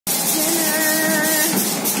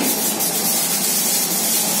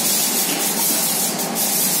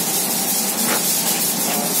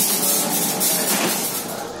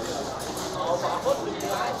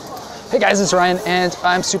guys, it's Ryan, and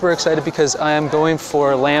I'm super excited because I am going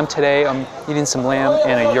for lamb today. I'm eating some lamb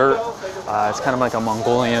in a yurt. It's kind of like a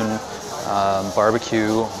Mongolian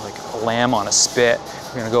barbecue, like a lamb on a spit.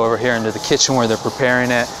 We're gonna go over here into the kitchen where they're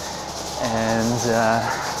preparing it and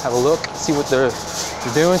have a look, see what they're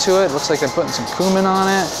doing to it. Looks like they're putting some cumin on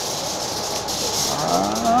it.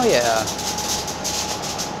 Oh yeah.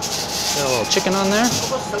 Got a little chicken on there.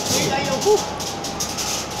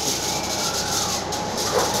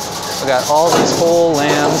 I got all these whole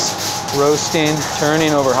lambs roasting,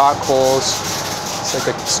 turning over hot coals. It's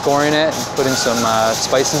like scoring it and putting some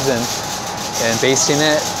spices in and basting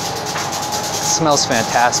it. It smells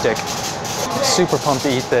fantastic. I'm super pumped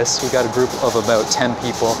to eat this. We got a group of about 10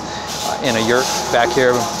 people in a yurt back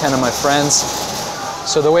here, 10 of my friends.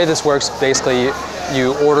 So the way this works, basically,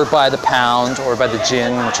 you order by the pound or by the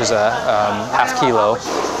jin, which is a half kilo,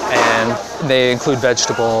 and they include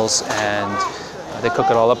vegetables and they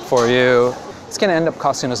cook it all up for you. It's gonna end up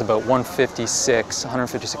costing us about 156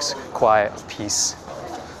 kwai a piece,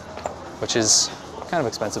 which is kind of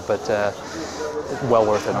expensive, but well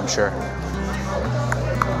worth it, I'm sure.